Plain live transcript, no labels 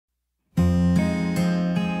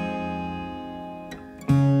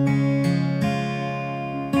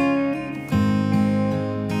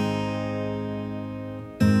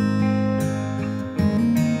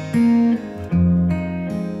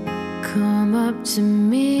up to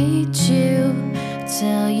meet you,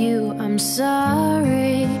 tell you I'm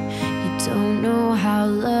sorry. You don't know how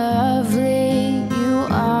lovely you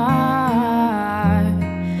are.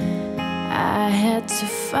 I had to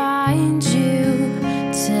find you,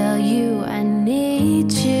 tell you I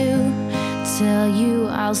need you, tell you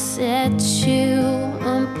I'll set you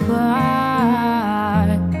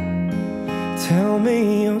apart. Tell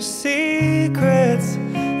me your secrets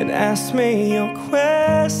and ask me your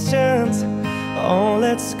questions. Oh,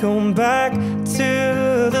 let's go back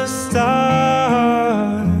to the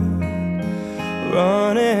start.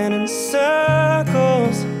 Running in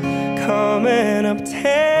circles, coming up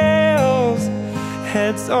tails,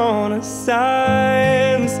 heads on our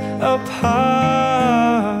sides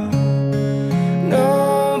apart.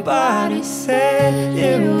 Nobody said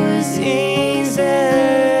it was easy.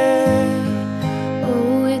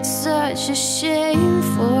 Oh, it's such a shame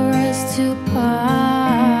for us to part.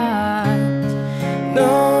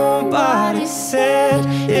 Nobody said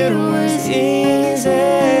it was easy.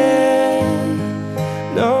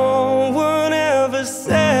 No one ever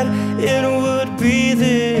said it would be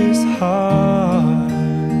this hard.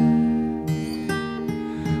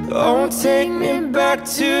 Oh, take me back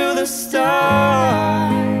to the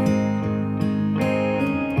start.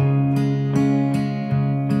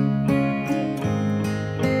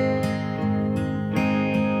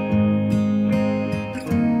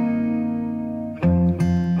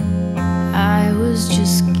 I was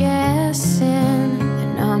just guessing the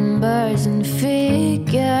numbers and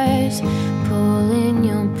figures, pulling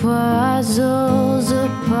your puzzles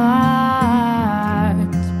apart.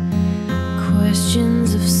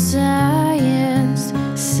 Questions of science,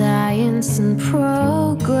 science and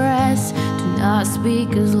progress do not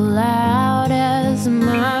speak as loud as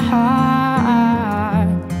my heart.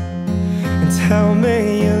 And tell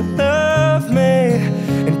me you love me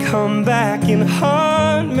and come back and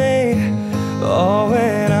haunt me. Oh,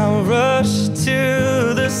 when I rush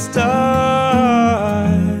to the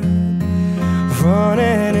start,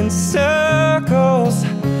 running in circles,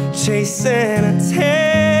 chasing our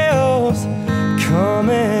tails,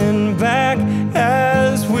 coming back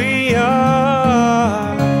as we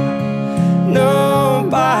are.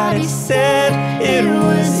 Nobody said it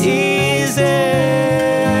was easy.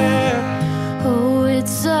 Oh,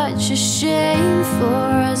 it's such a shame for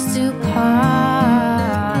us to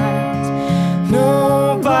part.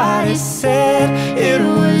 Nobody said it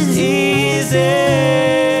was easy.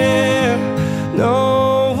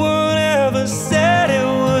 No one ever said it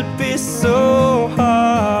would be so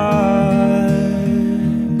hard.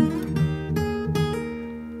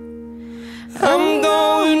 I'm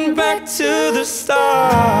going back to the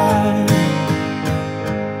start.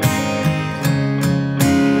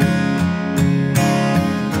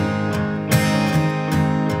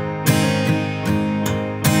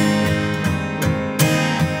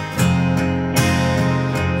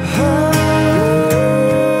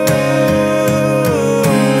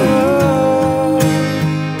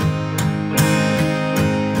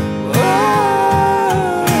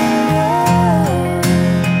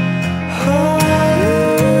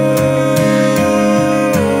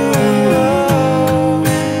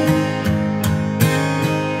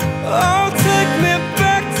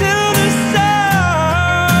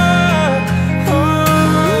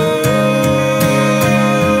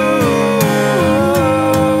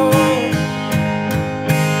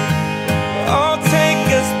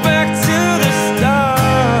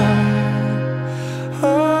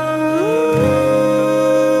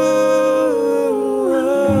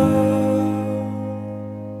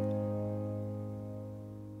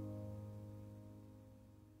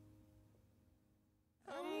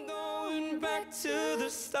 I'm going back to the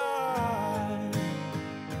start.